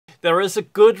There is a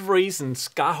good reason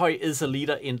SKAARHOJ is a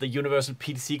leader in the universal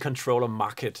PTZ controller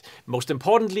market. Most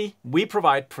importantly, we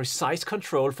provide precise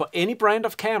control for any brand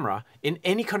of camera in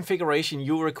any configuration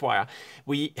you require.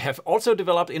 We have also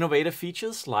developed innovative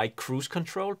features like cruise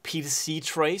control, PTZ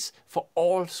trace for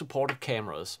all supported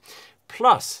cameras.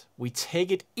 Plus, we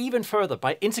take it even further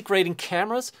by integrating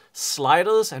cameras,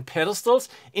 sliders and pedestals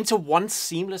into one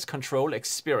seamless control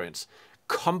experience.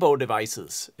 Combo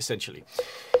devices, essentially.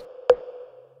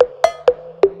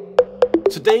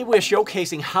 Today we're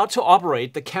showcasing how to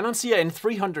operate the Canon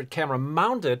CR-N300 camera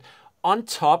mounted on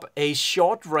top a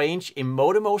short-range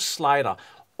eMotimo slider,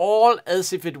 all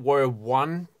as if it were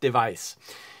one device.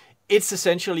 It's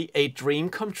essentially a dream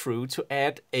come true to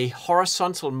add a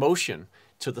horizontal motion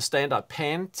to the standard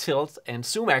pan, tilt and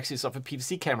zoom axis of a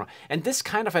PTZ camera. And this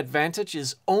kind of advantage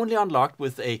is only unlocked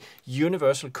with a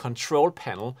universal control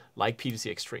panel like PTZ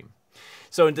Extreme.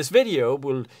 So in this video,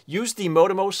 we'll use the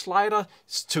eMotimo slider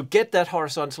to get that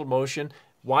horizontal motion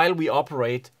while we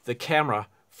operate the camera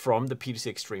from the PTZ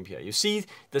Extreme here. You see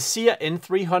the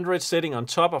CR-N300 sitting on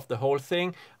top of the whole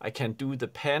thing. I can do the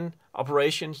pan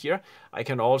operation here. I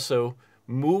can also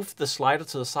move the slider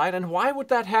to the side. And why would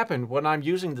that happen when I'm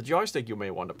using the joystick, you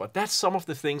may wonder. But that's some of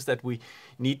the things that we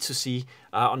need to see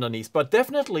underneath. But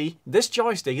definitely, this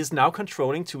joystick is now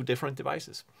controlling two different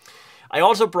devices. I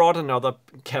also brought another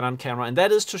Canon camera, and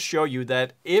that is to show you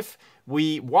that if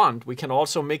we want, we can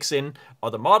also mix in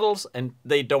other models, and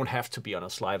they don't have to be on a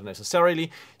slider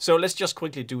necessarily. So let's just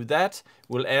quickly do that.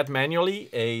 We'll add manually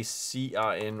a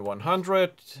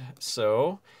CR-N100.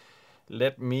 So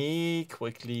let me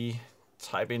quickly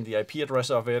type in the IP address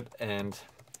of it, and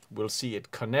we'll see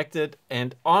it connected.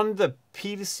 And on the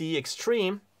PTZ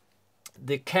Extreme,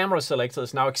 the camera selector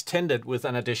is now extended with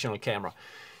an additional camera.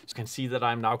 You can see that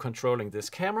I'm now controlling this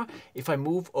camera. If I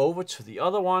move over to the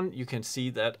other one, you can see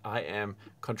that I am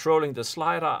controlling the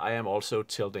slider. I am also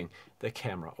tilting the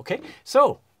camera. Okay,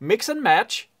 so mix and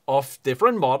match of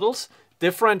different models,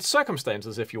 different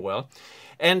circumstances, if you will.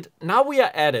 And now we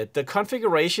are at it. The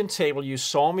configuration table you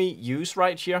saw me use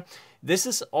right here. This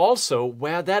is also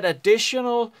where that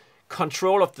additional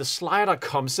control of the slider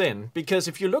comes in, because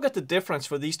if you look at the difference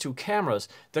for these two cameras,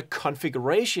 the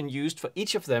configuration used for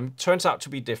each of them turns out to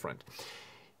be different.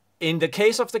 In the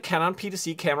case of the Canon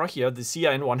PTZ camera here, the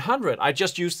CR-N100, I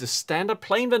just used the standard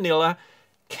plain vanilla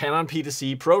Canon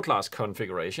PTZ Pro Class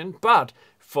configuration, but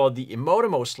for the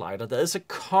eMotimo slider, there is a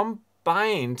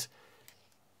combined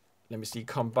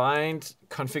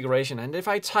configuration. And if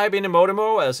I type in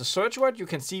eMotimo as a search word, you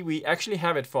can see we actually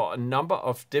have it for a number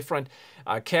of different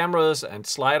cameras and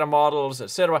slider models,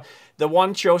 etc. The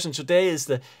one chosen today is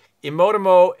the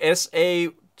eMotimo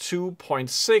SA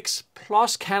 2.6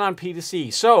 plus Canon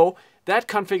PTZ. So that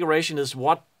configuration is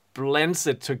what blends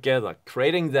it together,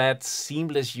 creating that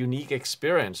seamless, unique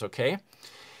experience, okay?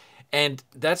 And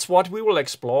that's what we will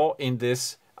explore in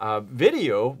this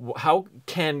video. How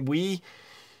can we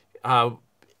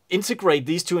integrate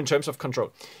these two in terms of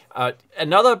control?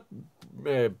 Another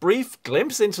brief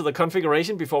glimpse into the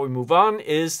configuration before we move on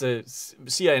is the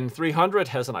CR-N300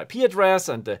 has an IP address,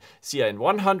 and the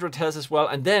CR-N100 has as well.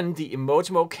 And then the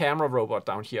eMotimo camera robot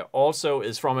down here also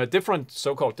is from a different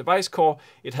so-called device core.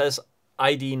 It has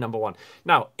ID number 1.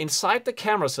 Now, inside the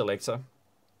camera selector,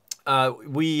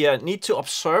 we need to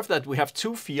observe that we have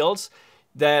two fields.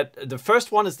 That the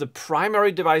first one is the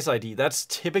primary device ID. That's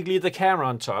typically the camera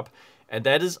on top. And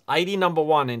that is ID number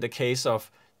 1 in the case of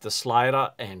the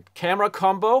slider and camera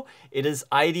combo. It is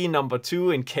ID number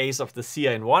 2 in case of the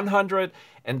CR-N100.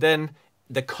 And then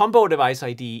the combo device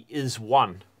ID is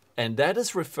 1. And that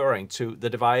is referring to the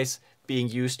device being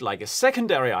used like a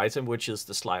secondary item, which is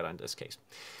the slider in this case.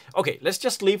 Okay, let's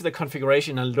just leave the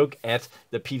configuration and look at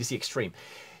the PTZ Extreme.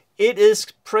 It is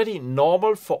pretty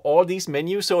normal for all these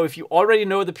menus. So if you already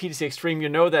know the PTZ Extreme, you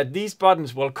know that these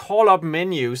buttons will call up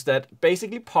menus that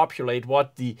basically populate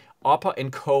what the upper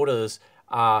encoders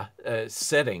are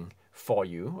setting for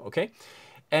you, okay?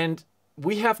 And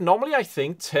we have normally, I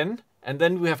think, 10, and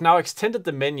then we have now extended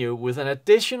the menu with an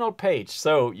additional page.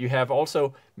 So you have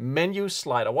also menu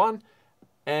slider 1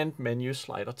 and menu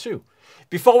slider 2.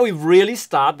 Before we really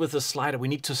start with the slider, we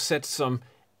need to set some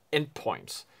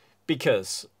endpoints,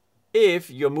 because if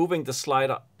you're moving the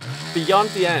slider beyond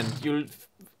the end, you'll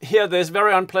hear this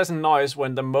very unpleasant noise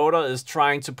when the motor is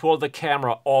trying to pull the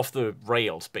camera off the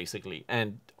rails, basically.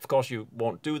 And of course, you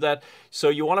won't do that. So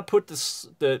you want to put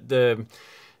the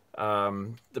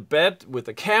bed with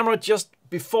the camera just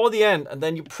before the end, and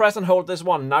then you press and hold this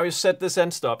one. Now you set this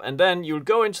end stop, and then you'll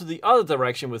go into the other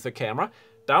direction with the camera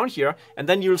down here, and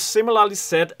then you'll similarly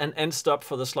set an end stop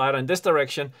for the slider in this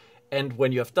direction. And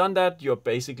when you have done that, you're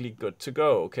basically good to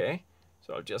go, okay?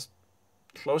 So I'll just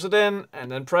close it in and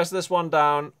then press this one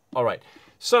down. All right,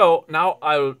 so now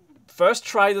I'll first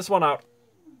try this one out.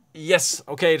 Yes,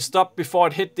 okay, it stopped before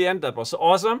it hit the end. That was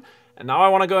awesome. And now I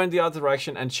want to go in the other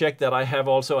direction and check that I have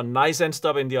also a nice end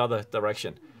stop in the other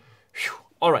direction. Whew.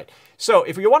 All right, so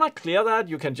if you want to clear that,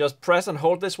 you can just press and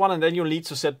hold this one, and then you'll need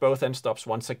to set both end stops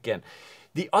once again.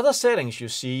 The other settings you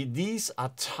see, these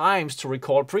are times to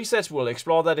recall presets. We'll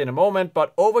explore that in a moment,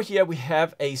 but over here we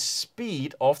have a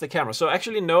speed of the camera. So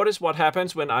actually notice what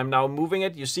happens when I'm now moving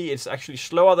it. You see it's actually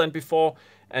slower than before,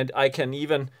 and I can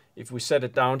even, if we set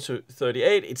it down to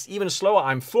 38, it's even slower.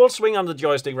 I'm full swing on the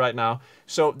joystick right now.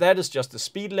 So that is just the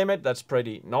speed limit. That's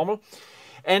pretty normal.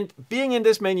 And being in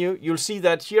this menu, you'll see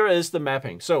that here is the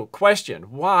mapping. So question,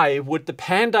 why would the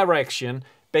pan direction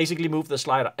basically move the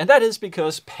slider? And that is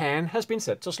because pan has been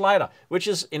set to slider, which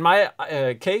is in my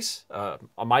case,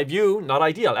 on my view, not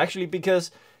ideal actually,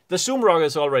 because the zoom rocker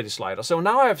is already slider. So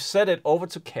now I've set it over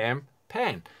to cam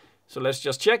pan. So let's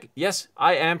just check. Yes,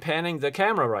 I am panning the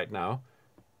camera right now.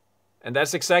 And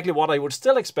that's exactly what I would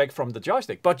still expect from the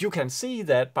joystick. But you can see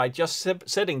that by just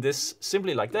setting this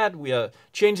simply like that, we are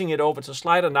changing it over to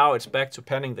slider. Now it's back to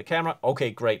panning the camera. Okay,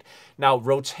 great. Now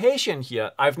rotation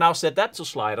here, I've now set that to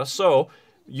slider. So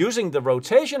using the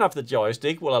rotation of the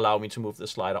joystick will allow me to move the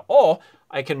slider. Or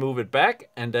I can move it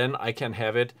back and then I can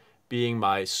have it being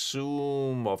my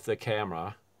zoom of the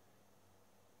camera.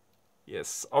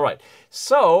 Yes, all right.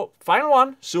 So, final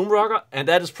one, zoom rocker, and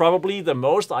that is probably the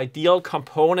most ideal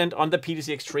component on the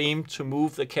PTZ Extreme to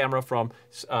move the camera from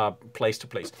place to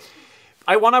place.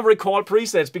 I want to recall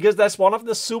presets because that's one of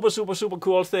the super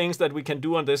cool things that we can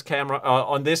do on this camera,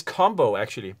 on this combo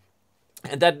actually.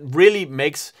 And that really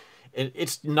makes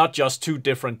it's not just two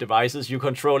different devices you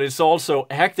control, it's also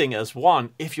acting as one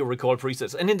if you recall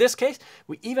presets. And in this case,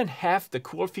 we even have the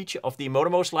cool feature of the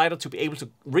eMotimo slider to be able to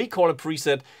recall a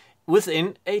preset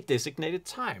within a designated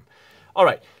time. All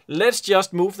right, let's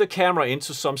just move the camera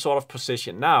into some sort of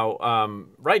position. Now,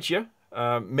 right here,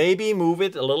 maybe move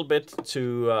it a little bit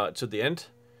to the end.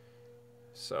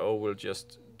 So we'll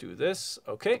just do this,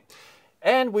 okay.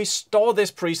 And we store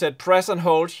this preset, press and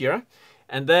hold here.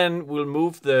 And then we'll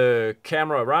move the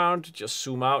camera around, just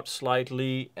zoom out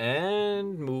slightly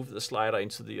and move the slider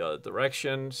into the other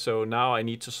direction. So now I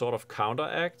need to sort of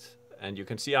counteract. And you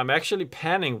can see I'm actually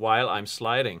panning while I'm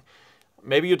sliding.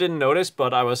 Maybe you didn't notice,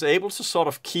 but I was able to sort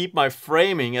of keep my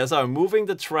framing as I'm moving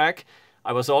the track.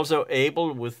 I was also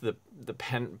able with the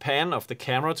pan of the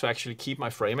camera to actually keep my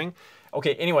framing.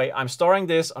 Okay, anyway, I'm storing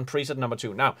this on preset number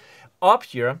 2. Now, up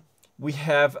here, we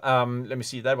have, let me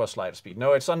see, that was slider speed.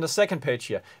 No, it's on the second page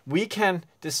here. We can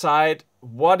decide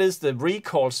what is the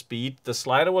recall speed the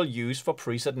slider will use for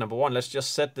preset number 1. Let's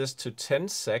just set this to 10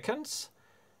 seconds.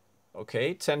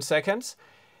 Okay, 10 seconds.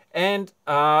 And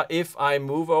if I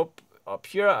move up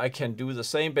here, I can do the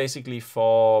same basically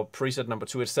for preset number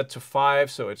 2. It's set to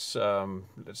 5, so it's,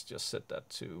 let's just set that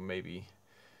to maybe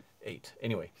 8.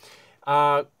 Anyway,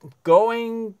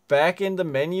 going back in the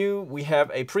menu, we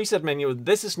have a preset menu.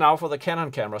 This is now for the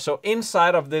Canon camera. So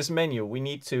inside of this menu, we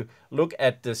need to look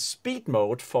at the speed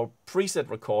mode for preset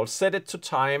recall, set it to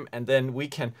time, and then we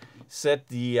can set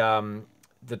the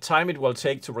time it will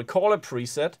take to recall a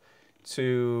preset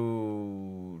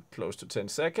to close to 10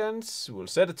 seconds. We'll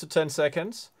set it to 10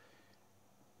 seconds.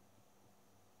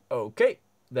 Okay,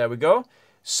 there we go.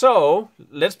 So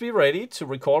let's be ready to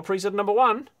recall preset number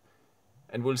 1.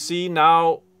 And we'll see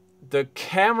now the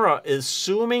camera is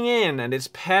zooming in and it's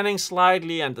panning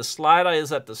slightly and the slider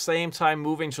is at the same time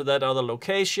moving to that other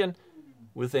location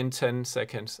within 10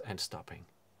 seconds and stopping.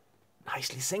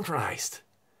 Nicely synchronized.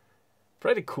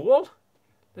 Pretty cool.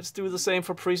 Let's do the same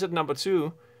for preset number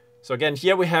 2. So again,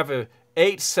 here we have a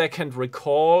 8-second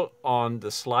recall on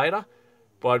the slider,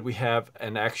 but we have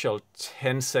an actual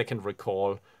 10-second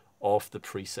recall of the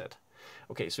preset.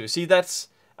 Okay, so you see that's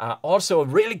also a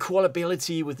really cool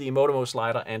ability with the eMotimo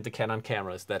slider and the Canon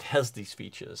cameras that has these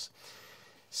features.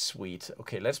 Sweet.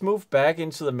 Okay, let's move back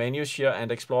into the menus here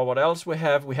and explore what else we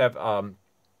have. We have a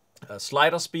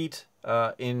slider speed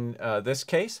in this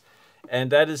case.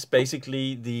 And that is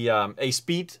basically the a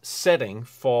speed setting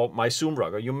for my zoom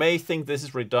rocker. You may think this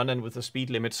is redundant with the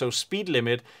speed limit. So speed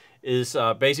limit is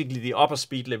basically the upper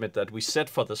speed limit that we set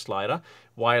for the slider,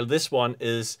 while this one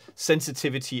is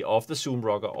sensitivity of the zoom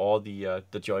rocker or the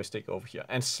joystick over here.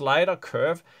 And slider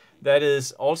curve, that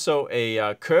is also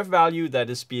a curve value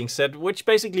that is being set, which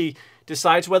basically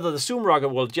decides whether the zoom rocker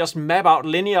will just map out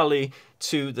linearly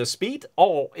to the speed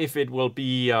or if it will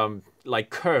be like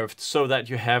curved so that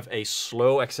you have a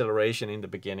slow acceleration in the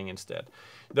beginning instead.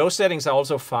 Those settings are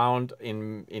also found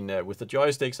with the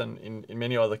joysticks and in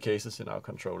many other cases in our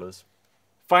controllers.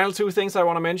 Final two things I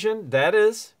want to mention, that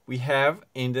is we have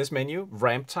in this menu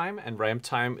ramp time, and ramp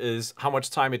time is how much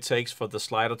time it takes for the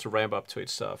slider to ramp up to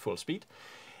its full speed.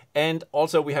 And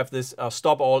also we have this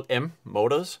stop all M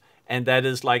motors, and that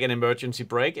is like an emergency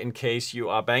brake in case you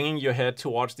are banging your head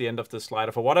towards the end of the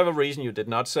slider. For whatever reason you did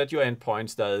not set your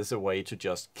endpoints, there is a way to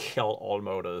just kill all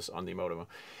motors on the eMotimo.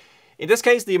 In this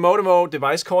case, the eMotimo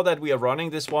device core that we are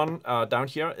running, this one down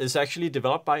here, is actually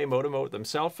developed by eMotimo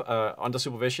themselves under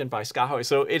supervision by SKAARHOJ.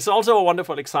 So it's also a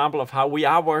wonderful example of how we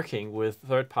are working with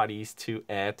third parties to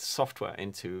add software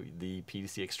into the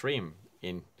PTZ Extreme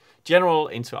in general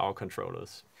into our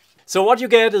controllers. So what you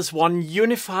get is one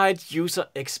unified user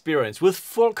experience with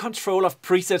full control of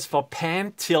presets for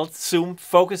pan, tilt, zoom,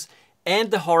 focus,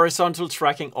 and the horizontal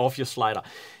tracking of your slider.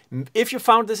 If you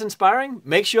found this inspiring,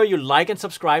 make sure you like and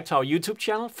subscribe to our YouTube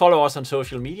channel, follow us on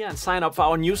social media, and sign up for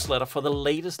our newsletter for the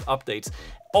latest updates.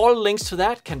 All links to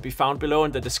that can be found below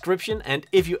in the description, and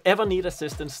if you ever need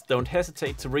assistance, don't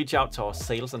hesitate to reach out to our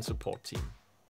sales and support team.